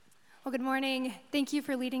Well, good morning. Thank you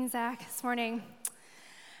for leading Zach this morning.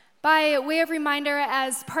 By way of reminder,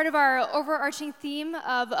 as part of our overarching theme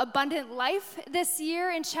of abundant life this year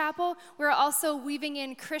in chapel, we're also weaving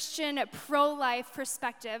in Christian pro-life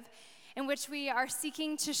perspective, in which we are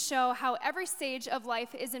seeking to show how every stage of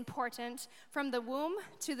life is important, from the womb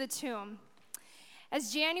to the tomb.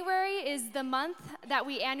 As January is the month that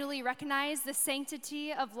we annually recognize the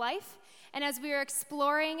sanctity of life, and as we are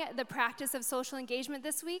exploring the practice of social engagement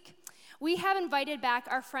this week, we have invited back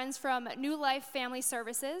our friends from New Life Family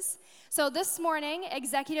Services. So this morning,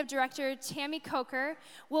 Executive Director Tammy Coker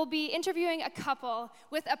will be interviewing a couple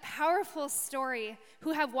with a powerful story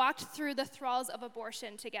who have walked through the thralls of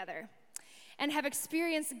abortion together and have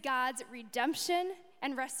experienced God's redemption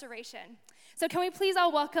and restoration. So can we please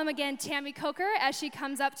all welcome again Tammy Coker as she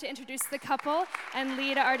comes up to introduce the couple and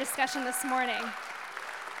lead our discussion this morning.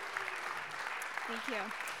 Thank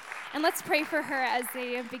you. And let's pray for her as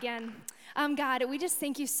they begin. God, we just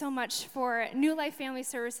thank you so much for New Life Family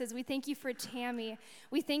Services. We thank you for Tammy.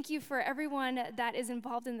 We thank you for everyone that is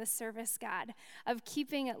involved in this service, God, of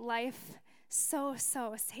keeping life so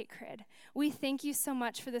sacred. We thank you so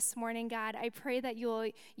much for this morning, God. I pray that you'll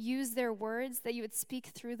use their words, that you would speak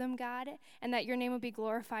through them, God, and that your name will be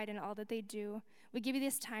glorified in all that they do. We give you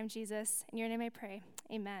this time, Jesus. In your name I pray.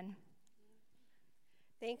 Amen.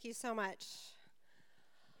 Thank you so much.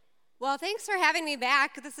 Well, thanks for having me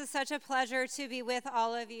back. This is such a pleasure to be with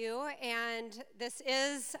all of you, and this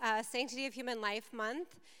is Sanctity of Human Life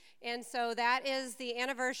Month, and so that is the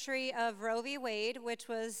anniversary of Roe v. Wade, which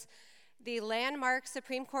was the landmark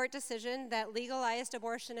Supreme Court decision that legalized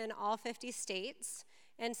abortion in all 50 states,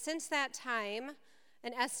 and since that time,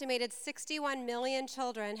 an estimated 61 million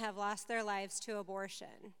children have lost their lives to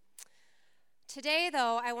abortion. Today,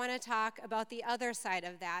 though, I want to talk about the other side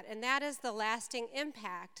of that, and that is the lasting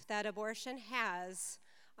impact that abortion has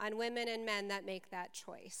on women and men that make that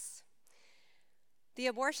choice. The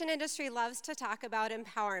abortion industry loves to talk about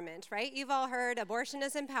empowerment, right? You've all heard abortion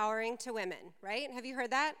is empowering to women, right? Have you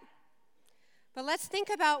heard that? But let's think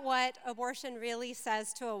about what abortion really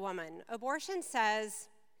says to a woman. Abortion says,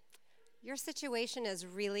 your situation is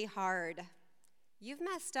really hard. You've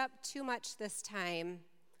messed up too much this time.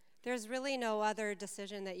 There's really no other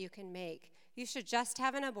decision that you can make. You should just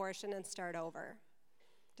have an abortion and start over.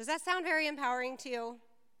 Does that sound very empowering to you?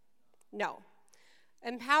 No.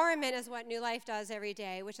 Empowerment is what New Life does every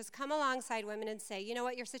day, which is come alongside women and say, you know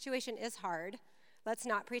what, your situation is hard. Let's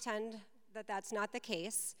not pretend that that's not the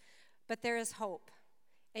case, but there is hope.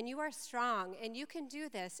 And you are strong, and you can do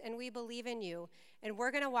this, and we believe in you, and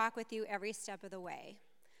we're going to walk with you every step of the way.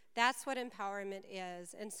 That's what empowerment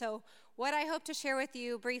is. And so what I hope to share with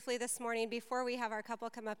you briefly this morning before we have our couple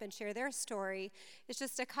come up and share their story is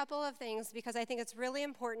just a couple of things, because I think it's really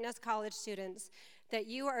important as college students that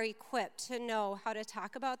you are equipped to know how to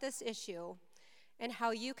talk about this issue and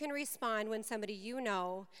how you can respond when somebody you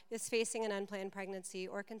know is facing an unplanned pregnancy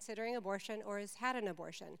or considering abortion or has had an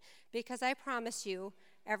abortion. Because I promise you,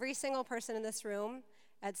 every single person in this room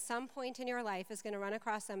at some point in your life is going to run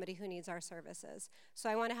across somebody who needs our services. So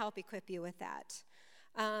I want to help equip you with that.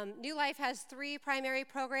 New Life has 3 primary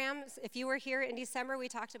programs. If you were here in December, we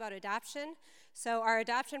talked about adoption. So our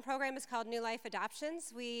adoption program is called New Life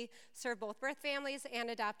Adoptions. We serve both birth families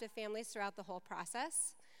and adoptive families throughout the whole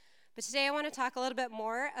process. But today I want to talk a little bit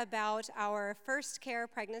more about our First Care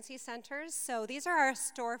Pregnancy Centers. So these are our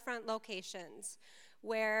storefront locations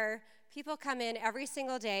where people come in every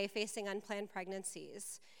single day facing unplanned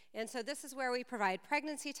pregnancies. And so this is where we provide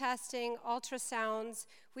pregnancy testing, ultrasounds.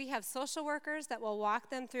 We have social workers that will walk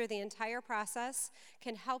them through the entire process,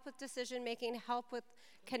 can help with decision making, help with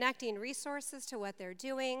connecting resources to what they're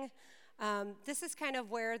doing. This is kind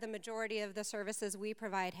of where the majority of the services we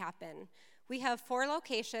provide happen. We have 4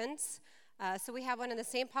 locations. So we have one in the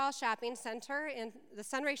St. Paul Shopping Center, in the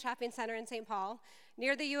Sunray Shopping Center in St. Paul,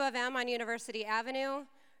 near the U of M on University Avenue,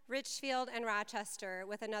 Richfield, and Rochester,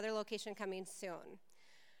 with another location coming soon.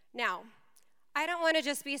 Now, I don't want to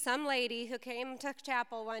just be some lady who came to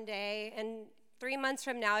chapel one day, and 3 months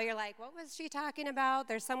from now, you're like, what was she talking about?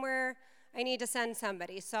 There's somewhere I need to send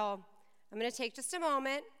somebody. So I'm going to take just a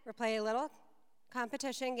moment. We'll play a little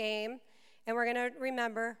competition game, and we're going to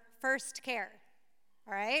remember first care,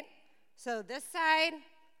 all right? So this side,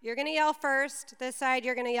 you're going to yell first. This side,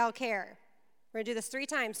 you're going to yell care. We're going to do this 3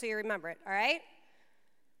 times so you remember it, all right?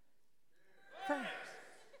 First.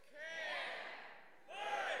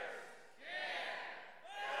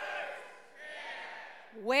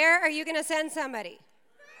 Where are you going to send somebody?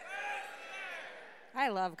 I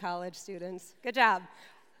love college students. Good job.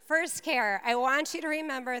 First care. I want you to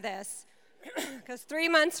remember this, because 3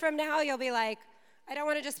 months from now, you'll be like, I don't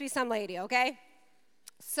want to just be some lady, okay?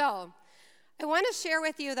 So I want to share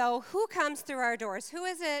with you, though, who comes through our doors. Who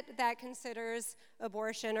is it that considers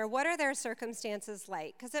abortion, or what are their circumstances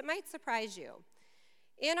like? Because it might surprise you.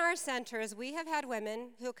 In our centers, we have had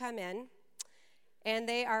women who come in, and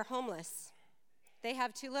they are homeless. They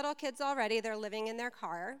have 2 little kids already. They're living in their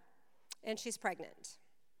car, and she's pregnant.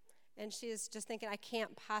 And she's just thinking, I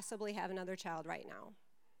can't possibly have another child right now.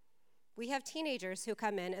 We have teenagers who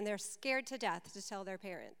come in, and they're scared to death to tell their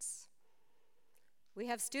parents. We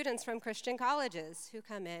have students from Christian colleges who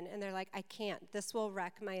come in, and they're like, I can't. This will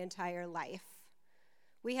wreck my entire life.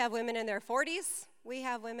 We have women in their 40s. We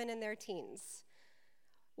have women in their teens.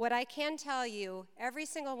 What I can tell you, every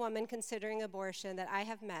single woman considering abortion that I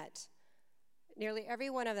have met, nearly every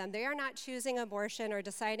one of them, they are not choosing abortion or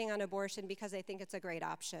deciding on abortion because they think it's a great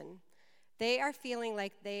option. They are feeling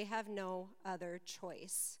like they have no other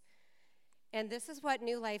choice. And this is what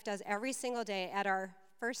New Life does every single day at our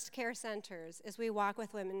First Care Centers, is we walk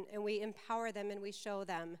with women and we empower them and we show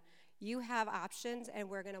them, you have options and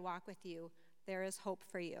we're going to walk with you. There is hope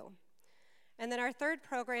for you. And then our third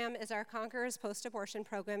program is our Conquerors Post-Abortion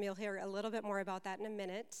Program. You'll hear a little bit more about that in a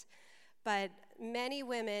minute. But many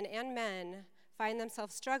women and men find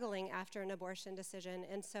themselves struggling after an abortion decision,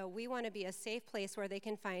 and so we want to be a safe place where they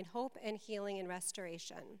can find hope and healing and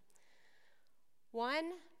restoration. 1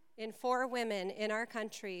 in 4 women in our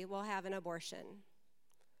country will have an abortion.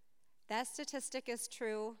 That statistic is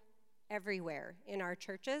true everywhere, in our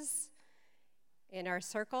churches, in our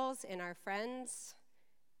circles, in our friends,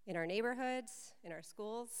 in our neighborhoods, in our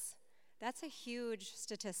schools. That's a huge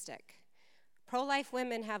statistic. Pro-life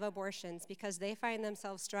women have abortions because they find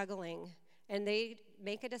themselves struggling, and they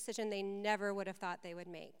make a decision they never would have thought they would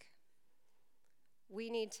make. We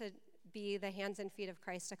need to be the hands and feet of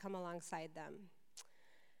Christ to come alongside them.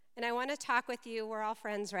 And I want to talk with you. We're all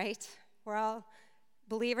friends, right? We're all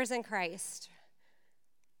believers in Christ.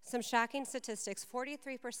 Some shocking statistics: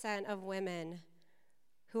 43% of women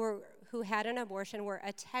who had an abortion were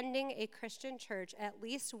attending a Christian church at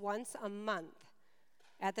least once a month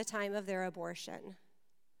at the time of their abortion.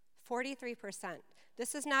 43%.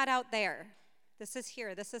 This is not out there. This is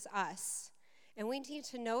here. This is us. And we need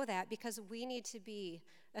to know that, because we need to be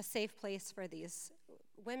a safe place for these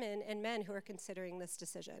women and men who are considering this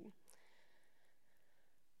decision.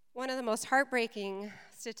 One of the most heartbreaking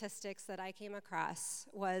statistics that I came across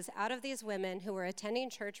was, out of these women who were attending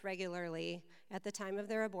church regularly at the time of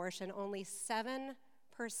their abortion, only 7%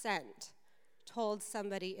 told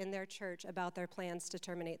somebody in their church about their plans to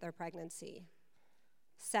terminate their pregnancy.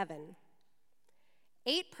 7.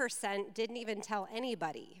 8% didn't even tell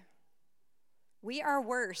anybody. We are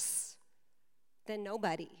worse than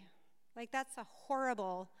nobody. Like, that's a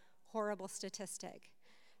horrible, horrible statistic,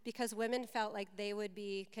 because women felt like they would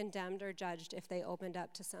be condemned or judged if they opened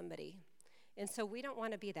up to somebody. And so we don't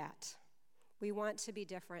want to be that. We want to be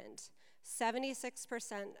different.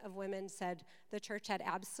 76% of women said the church had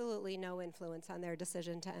absolutely no influence on their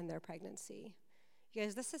decision to end their pregnancy. You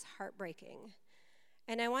guys, this is heartbreaking.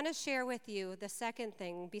 And I want to share with you the second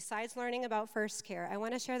thing. Besides learning about First Care, I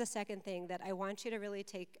want to share the second thing that I want you to really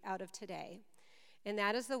take out of today. And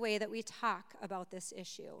that is the way that we talk about this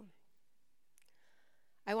issue.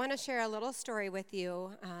 I want to share a little story with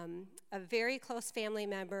you. A very close family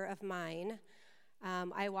member of mine,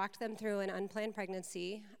 I walked them through an unplanned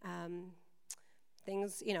pregnancy.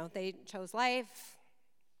 They chose life.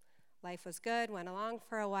 Life was good, went along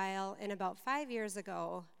for a while. And about 5 years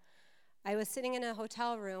ago, I was sitting in a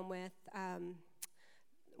hotel room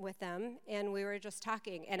with them, and we were just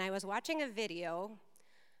talking. And I was watching a video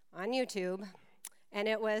on YouTube, and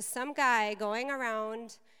it was some guy going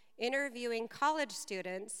around interviewing college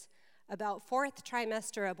students about 4th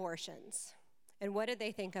trimester abortions. And what did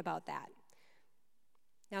they think about that?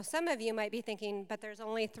 Now, some of you might be thinking, but there's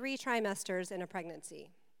only 3 trimesters in a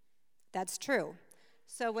pregnancy. That's true.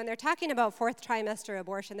 So when they're talking about 4th trimester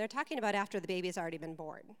abortion, they're talking about after the baby's already been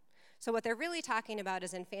born. So what they're really talking about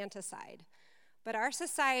is infanticide. But our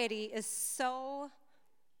society is so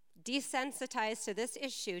desensitized to this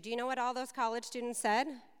issue. Do you know what all those college students said?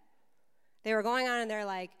 They were going on and they're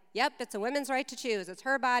like, yep, it's a woman's right to choose. It's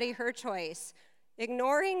her body, her choice.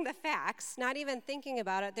 Ignoring the facts, not even thinking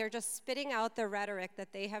about it, they're just spitting out the rhetoric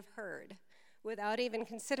that they have heard without even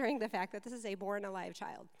considering the fact that this is a born alive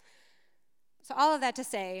child. So all of that to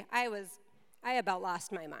say, I about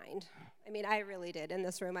lost my mind. I mean, I really did. In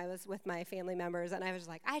this room, I was with my family members, and I was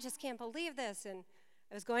like, I just can't believe this, and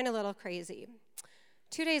I was going a little crazy.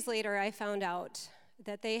 2 days later, I found out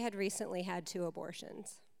that they had recently had 2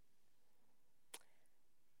 abortions.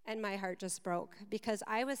 And my heart just broke because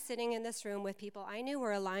I was sitting in this room with people I knew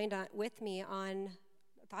were aligned with me on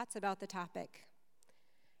thoughts about the topic.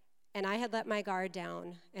 And I had let my guard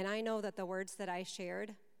down, and I know that the words that I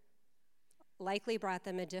shared likely brought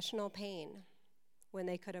them additional pain when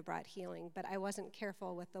they could have brought healing, but I wasn't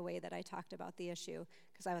careful with the way that I talked about the issue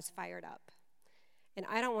because I was fired up. And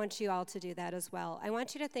I don't want you all to do that as well. I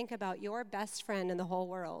want you to think about your best friend in the whole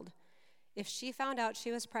world. If she found out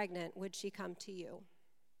she was pregnant, would she come to you?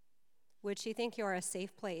 Would she think you're a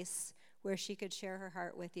safe place where she could share her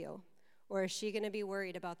heart with you? Or is she going to be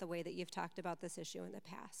worried about the way that you've talked about this issue in the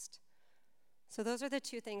past? So those are the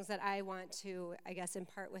two things that I want to, I guess,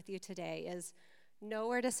 impart with you today is know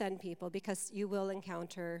where to send people because you will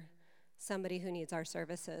encounter somebody who needs our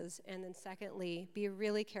services. And then secondly, be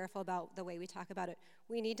really careful about the way we talk about it.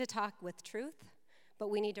 We need to talk with truth, but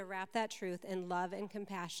we need to wrap that truth in love and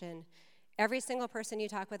compassion. Every single person you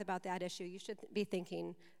talk with about that issue, you should be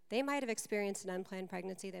thinking, they might have experienced an unplanned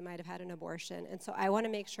pregnancy, they might have had an abortion. And so I want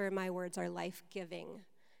to make sure my words are life-giving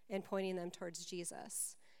and pointing them towards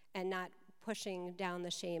Jesus and not pushing down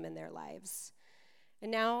the shame in their lives.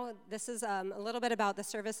 And now this is a little bit about the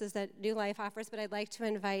services that New Life offers, but I'd like to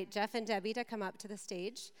invite Jeff and Debbie to come up to the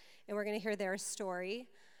stage, and we're going to hear their story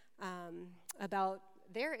about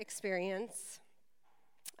their experience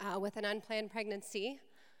with an unplanned pregnancy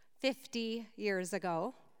 50 years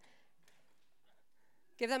ago.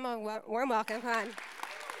 Give them a warm welcome. Come on.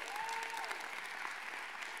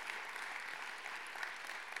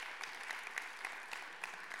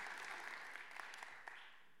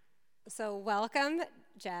 So welcome,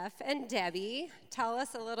 Jeff and Debbie. Tell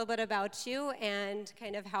us a little bit about you and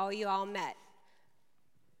kind of how you all met.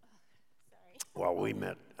 Well, we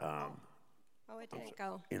met It didn't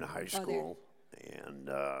go. in high school, and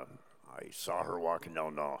I saw her walking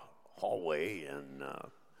down the hallway, and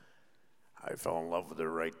I fell in love with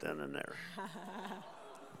her right then and there.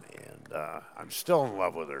 And I'm still in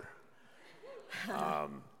love with her.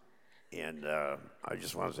 And I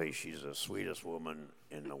just want to say she's the sweetest woman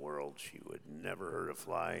in the world. She would never hurt a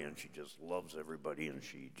fly, and she just loves everybody, and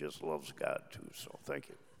she just loves God, too. So thank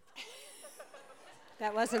you.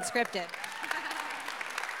 That wasn't scripted.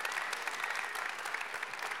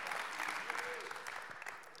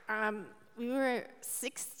 We were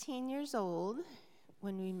 16 years old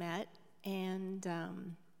when we met, and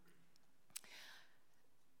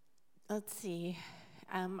let's see,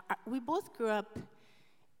 we both grew up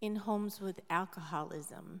in homes with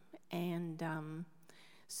alcoholism, and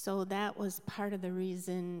so that was part of the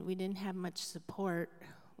reason we didn't have much support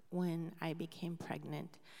when I became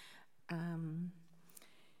pregnant. So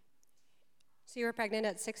you were pregnant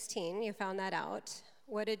at 16. You found that out.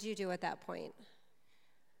 What did you do at that point?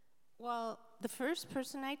 Well, the first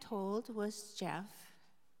person I told was Jeff,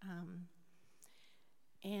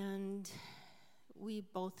 and we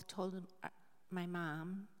both told my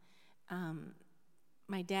mom.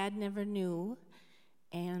 My dad never knew,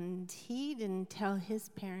 and he didn't tell his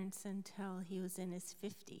parents until he was in his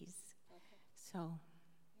 50s.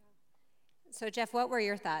 So Jeff, what were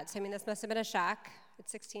your thoughts? I mean, this must have been a shock at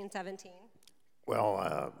 16, 17.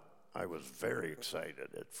 Well, I was very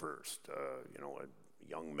excited at first. A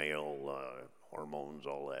young male, hormones,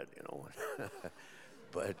 all that,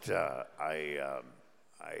 But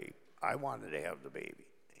I wanted to have the baby,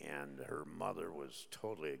 and her mother was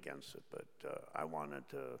totally against it. But I wanted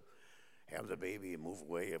to have the baby and move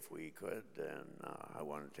away if we could, and I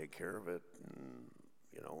wanted to take care of it, and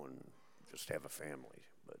just have a family.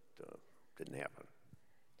 But didn't happen.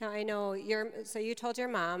 Now I know so you told your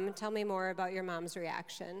mom. Tell me more about your mom's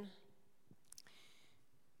reaction.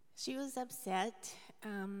 She was upset.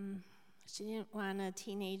 She didn't want a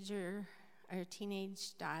teenager or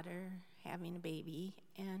teenage daughter having a baby.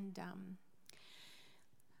 And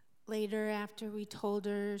later, after we told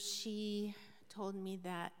her, she told me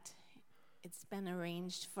that it's been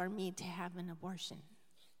arranged for me to have an abortion.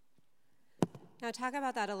 Now talk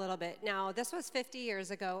about that a little bit. Now, this was 50 years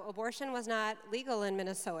ago. Abortion was not legal in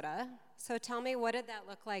Minnesota. So tell me, what did that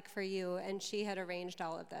look like for you? And she had arranged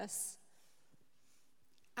all of this.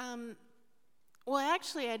 Well,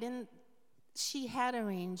 actually, she had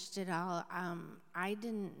arranged it all. I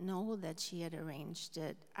didn't know that she had arranged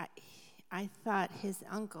it. I thought his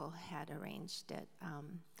uncle had arranged it.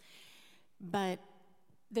 But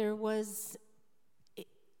it was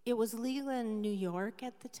legal in New York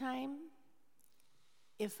at the time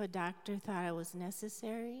if a doctor thought it was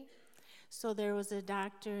necessary. So there was a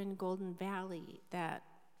doctor in Golden Valley that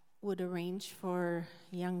would arrange for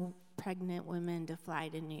young pregnant women to fly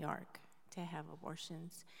to New York to have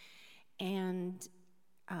abortions. And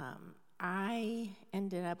I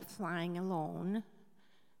ended up flying alone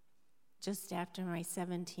just after my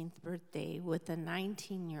 17th birthday with a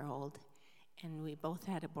 19-year-old, and we both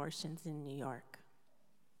had abortions in New York.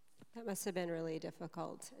 That must have been really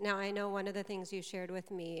difficult. Now, I know one of the things you shared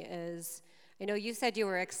with me is, I know you said you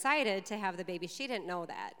were excited to have the baby. She didn't know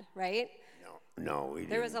that, right? No, we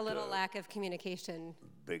didn't. There was a little lack of communication.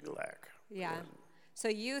 Big lack. Yeah. So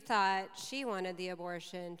you thought she wanted the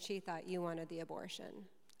abortion. She thought you wanted the abortion.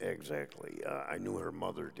 Exactly. I knew her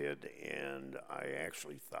mother did, and I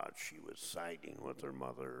actually thought she was siding with her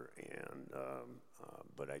mother, and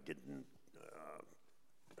but I didn't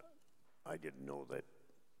know that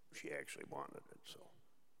she actually wanted it. So.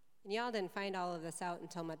 And y'all didn't find all of this out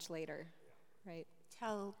until much later, right?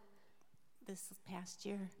 Till this past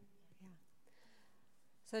year. Yeah.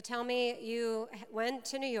 So tell me, you went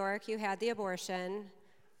to New York, you had the abortion.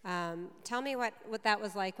 Tell me what that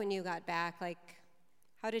was like when you got back. Like,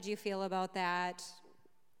 how did you feel about that?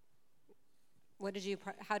 How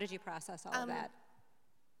did you process all of that?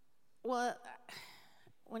 Well,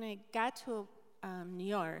 when I got to New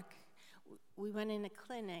York, we went in a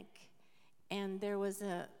clinic, and there was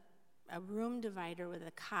a room divider with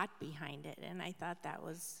a cot behind it, and I thought that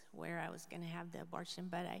was where I was going to have the abortion.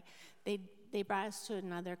 But they brought us to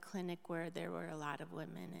another clinic where there were a lot of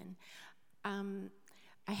women, and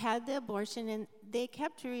I had the abortion, and they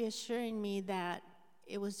kept reassuring me that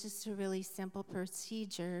it was just a really simple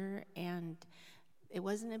procedure, and it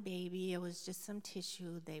wasn't a baby, it was just some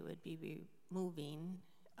tissue they would be removing,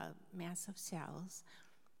 a mass of cells.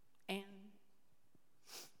 And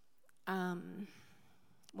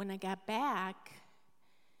when I got back,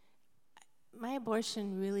 my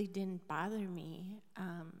abortion really didn't bother me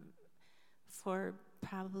for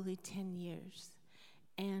probably 10 years.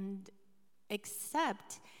 And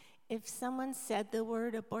except if someone said the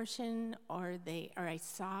word abortion or I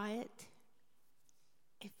saw it,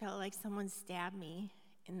 it felt like someone stabbed me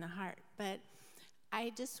in the heart. But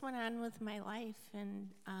I just went on with my life, and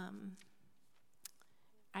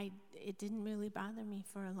it didn't really bother me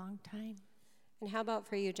for a long time. And how about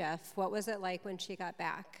for you, Jeff? What was it like when she got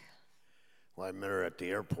back? Well, I met her at the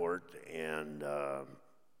airport, and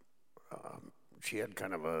she had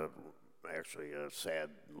kind of actually a sad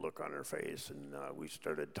look on her face, and we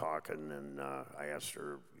started talking, and I asked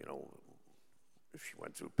her, if she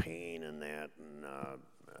went through pain and that, and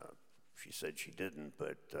she said she didn't,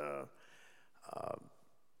 but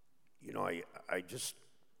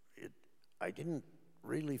I didn't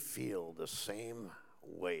really feel the same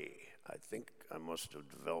way. I think I must have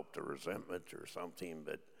developed a resentment or something,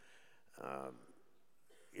 but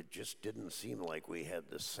it just didn't seem like we had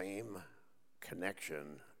the same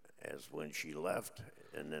connection as when she left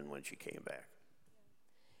and then when she came back.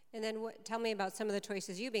 And then tell me about some of the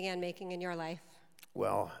choices you began making in your life.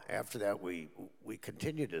 Well, after that, we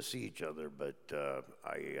continued to see each other, but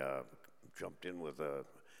I jumped in with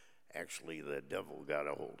actually the devil got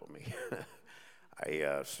a hold of me.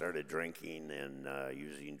 I started drinking and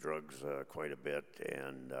using drugs quite a bit,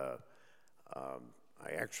 and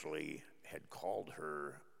I actually had called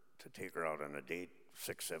her to take her out on a date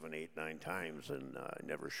 6, 7, 8, 9 times, and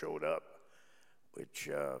never showed up, which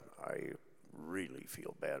I really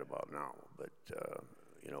feel bad about now. But,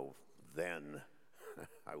 then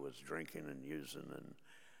I was drinking and using, and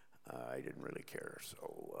I didn't really care,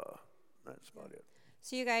 so that's about it.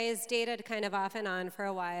 So you guys dated kind of off and on for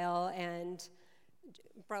a while and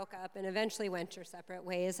broke up and eventually went your separate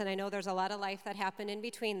ways. And I know there's a lot of life that happened in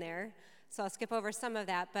between there, so I'll skip over some of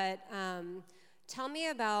that. But tell me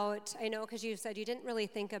about, I know because you said you didn't really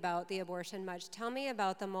think about the abortion much. Tell me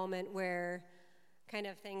about the moment where kind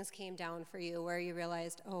of things came down for you, where you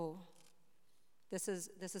realized, oh, this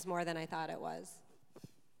is more than I thought it was.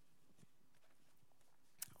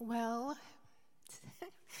 Well,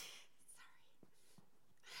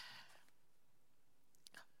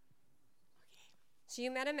 So you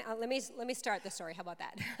met a man. Let me start the story. How about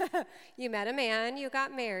that? You met a man, you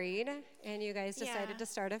got married, and you guys decided to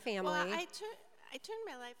start a family. Well, I turned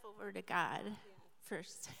my life over to God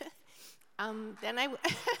first. Then I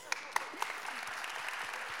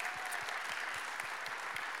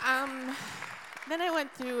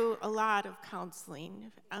went through a lot of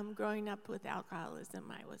counseling. Growing up with alcoholism,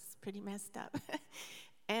 I was pretty messed up.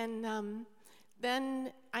 And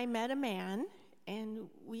then I met a man, and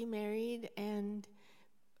we married, and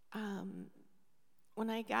when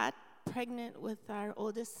I got pregnant with our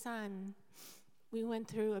oldest son, we went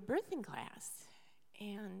through a birthing class.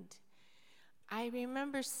 And I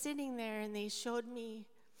remember sitting there, and they showed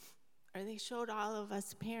all of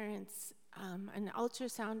us parents an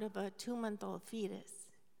ultrasound of a 2-month-old fetus.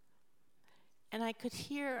 And I could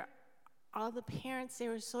hear all the parents, they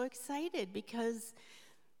were so excited because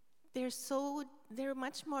they're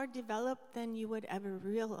much more developed than you would ever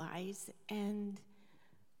realize. And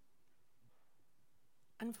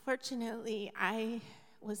unfortunately, I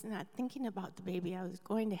was not thinking about the baby I was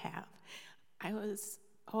going to have. I was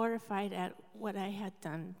horrified at what I had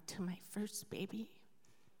done to my first baby.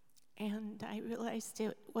 And I realized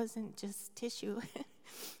it wasn't just tissue.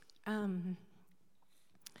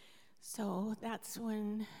 So that's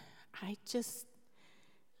when I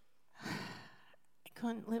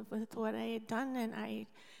couldn't live with what I had done, and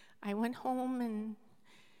I went home and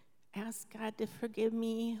asked God to forgive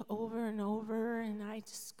me over and over, and I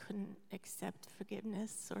just couldn't accept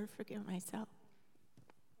forgiveness or forgive myself.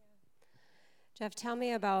 Jeff, tell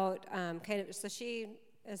me about so she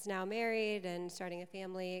is now married and starting a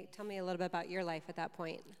family. Tell me a little bit about your life at that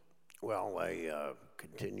point. Well, I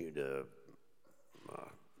continued to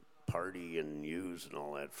party and use and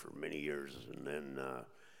all that for many years, and then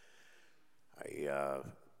I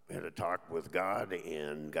had a talk with God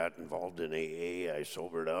and got involved in AA. I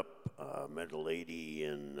sobered up, met a lady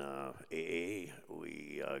in AA.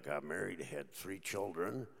 We got married, had 3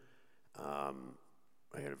 children.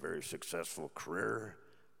 I had a very successful career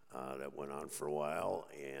that went on for a while,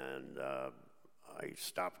 and I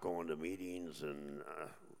stopped going to meetings, and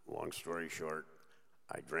long story short,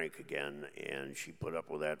 I drank again, and she put up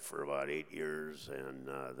with that for about 8 years, and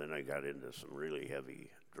then I got into some really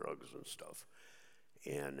heavy drugs and stuff,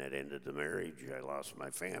 and that ended the marriage. I lost my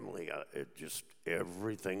family.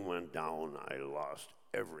 Everything went down. I lost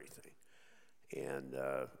everything, and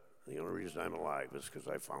the only reason I'm alive is because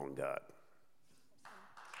I found God.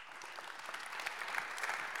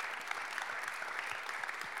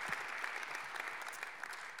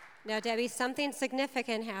 Now, Debbie, something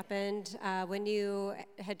significant happened when you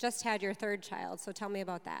had just had your 3rd child, so tell me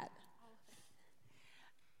about that.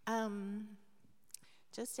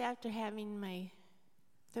 Just after having my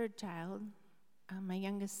 3rd child, my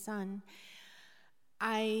youngest son,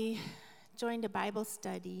 I joined a Bible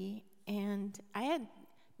study, and I had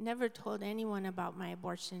never told anyone about my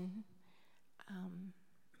abortion.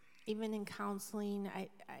 Even in counseling,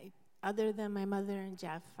 I other than my mother and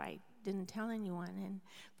Jeff, I didn't tell anyone. And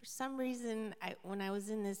for some reason, when I was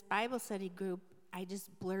in this Bible study group, I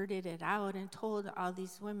just blurted it out and told all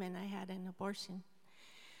these women I had an abortion.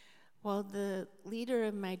 Well, the leader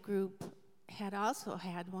of my group had also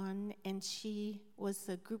had one, and she was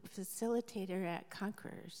the group facilitator at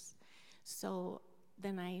Conquerors. So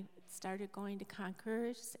then I started going to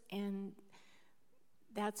Conquerors, and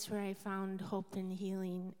that's where I found hope and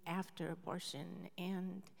healing after abortion.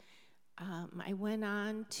 And I went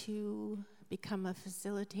on to become a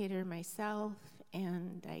facilitator myself,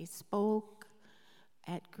 and I spoke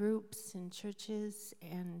at groups and churches,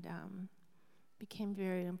 and became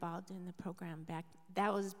very involved in the program.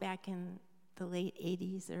 That was back in the late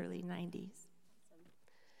 80s, early 90s.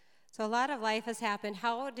 So a lot of life has happened.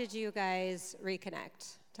 How did you guys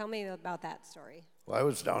reconnect? Tell me about that story. Well, I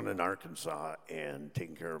was down in Arkansas and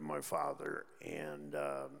taking care of my father, and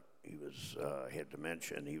he had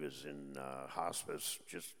dementia, and he was in hospice.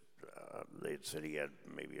 They had said he had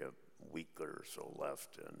maybe a week or so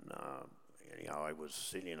left, and anyhow, I was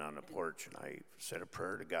sitting on the porch, and I said a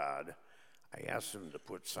prayer to God. I asked him to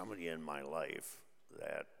put somebody in my life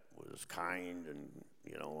that was kind and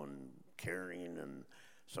and caring, and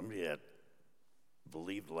somebody that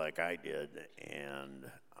believed like I did, and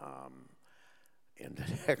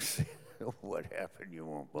the next what happened you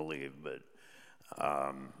won't believe, but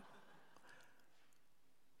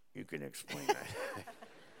you can explain that.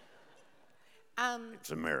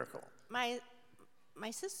 It's a miracle. My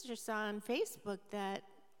sister saw on Facebook that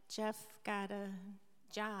Jeff got a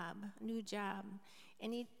new job,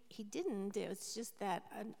 and he didn't. It was just that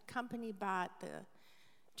a company bought the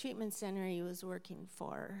treatment center he was working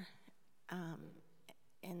for,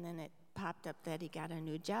 and then it popped up that he got a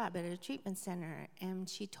new job at a treatment center. And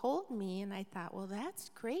she told me, and I thought, well, that's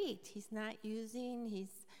great. He's not using,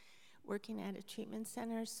 he's working at a treatment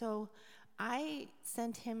center. So I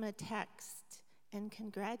sent him a text and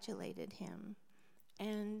congratulated him.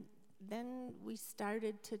 And then we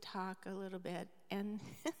started to talk a little bit. And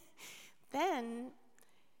then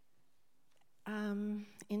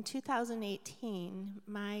in 2018,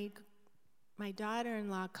 my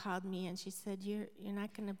daughter-in-law called me, and she said, you're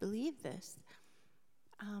not going to believe this.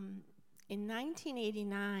 In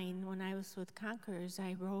 1989, when I was with Conquerors,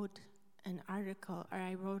 I wrote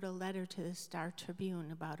a letter to the Star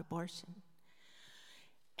Tribune about abortion.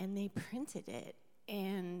 And they printed it,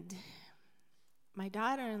 and my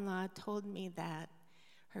daughter-in-law told me that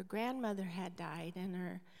her grandmother had died, and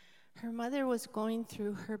her mother was going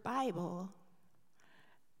through her Bible,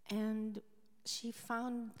 and she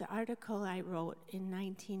found the article I wrote in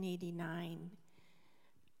 1989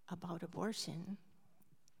 about abortion.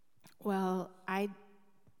 Well, I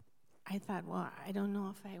thought, well, I don't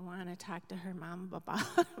know if I want to talk to her mom about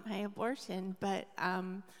my abortion, but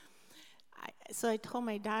so I told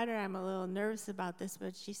my daughter I'm a little nervous about this,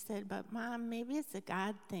 but she said, but Mom, maybe it's a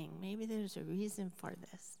God thing. Maybe there's a reason for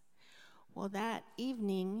this. Well, that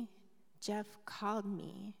evening, Jeff called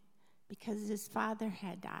me because his father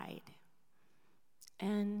had died.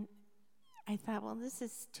 And I thought, well, this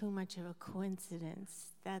is too much of a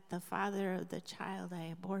coincidence that the father of the child I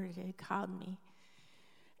aborted called me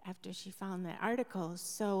after she found that article.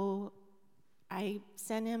 So I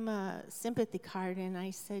sent him a sympathy card, and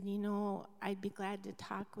I said, I'd be glad to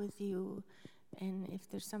talk with you, and if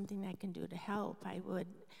there's something I can do to help, I would.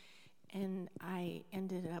 And I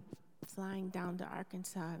ended up flying down to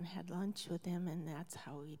Arkansas and had lunch with him, and that's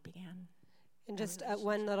how we began. And just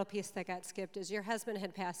one little piece that got skipped is your husband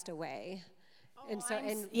had passed away. And so,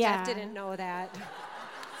 yeah. Jeff didn't know that.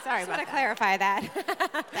 Sorry Just about want to clarify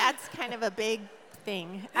that. That's kind of a big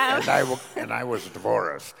thing. And I was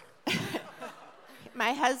divorced.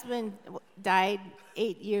 My husband died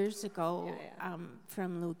 8 years ago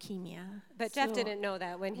from leukemia. But Jeff didn't know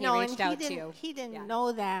that when he No, reached out to you. He didn't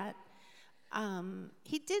know that.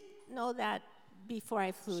 He did know that before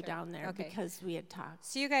I flew down there because we had talked.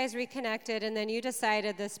 So you guys reconnected, and then you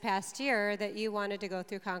decided this past year that you wanted to go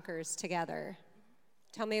through Conquers together.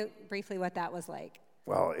 Tell me briefly what that was like.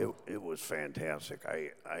 Well, it was fantastic.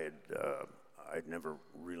 I'd never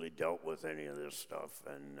really dealt with any of this stuff,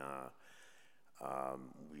 and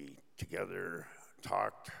we together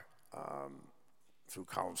talked through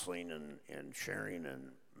counseling and sharing,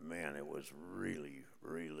 and man, it was really,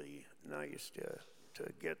 really nice to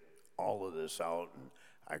get all of this out. And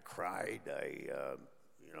I cried.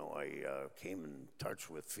 I came in touch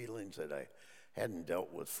with feelings that I hadn't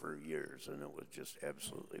dealt with for years, and it was just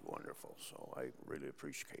absolutely wonderful. So I really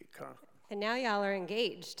appreciate it. And now y'all are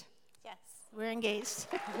engaged. Yes, we're engaged.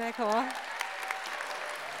 Isn't that cool?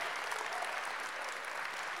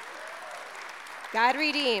 God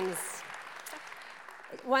redeems.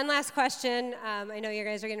 One last question. I know you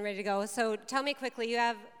guys are getting ready to go. So tell me quickly, you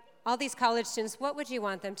have all these college students. What would you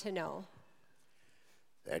want them to know?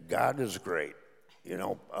 That God is great.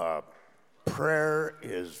 Prayer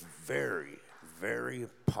is very, very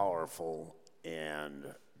powerful, and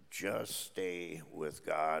just stay with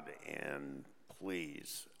God, and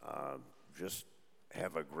please just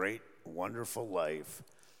have a great, wonderful life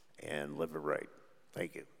and live it right.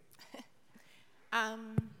 Thank you.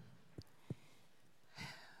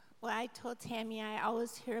 Well, I told Tammy I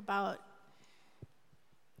always hear about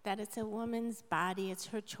that it's a woman's body, it's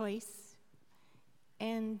her choice.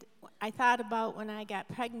 And I thought about when I got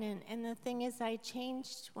pregnant, and the thing is I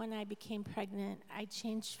changed when I became pregnant. I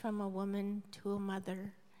changed from a woman to a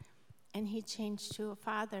mother, and he changed to a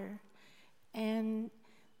father. And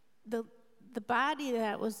the body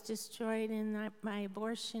that was destroyed in my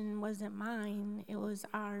abortion wasn't mine, it was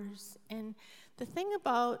ours. And the thing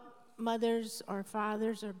about mothers or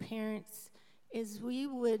fathers or parents is we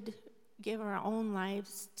would give our own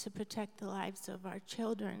lives to protect the lives of our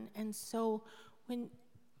children. And so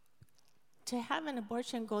to have an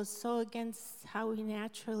abortion goes so against how we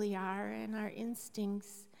naturally are and our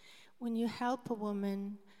instincts. When you help a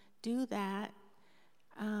woman do that,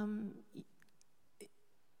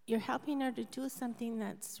 you're helping her to do something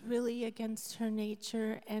that's really against her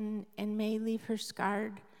nature and may leave her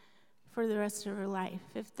scarred for the rest of her life.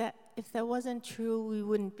 If that wasn't true, we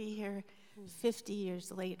wouldn't be here 50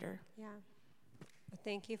 years later. Yeah.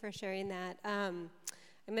 Thank you for sharing that. I'm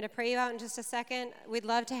going to pray you out in just a second. We'd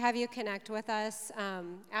love to have you connect with us.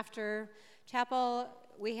 After chapel,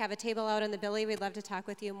 we have a table out in the Billy. We'd love to talk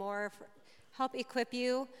with you more, help equip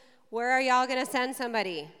you. Where are y'all going to send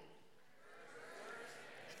somebody?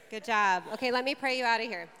 Good job. Okay, let me pray you out of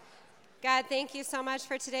here. God, thank you so much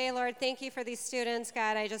for today, Lord. Thank you for these students.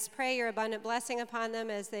 God, I just pray your abundant blessing upon them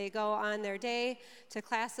as they go on their day to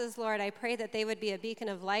classes. Lord, I pray that they would be a beacon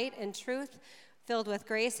of light and truth, filled with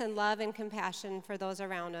grace and love and compassion for those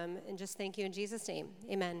around them. And just thank you in Jesus' name.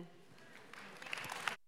 Amen.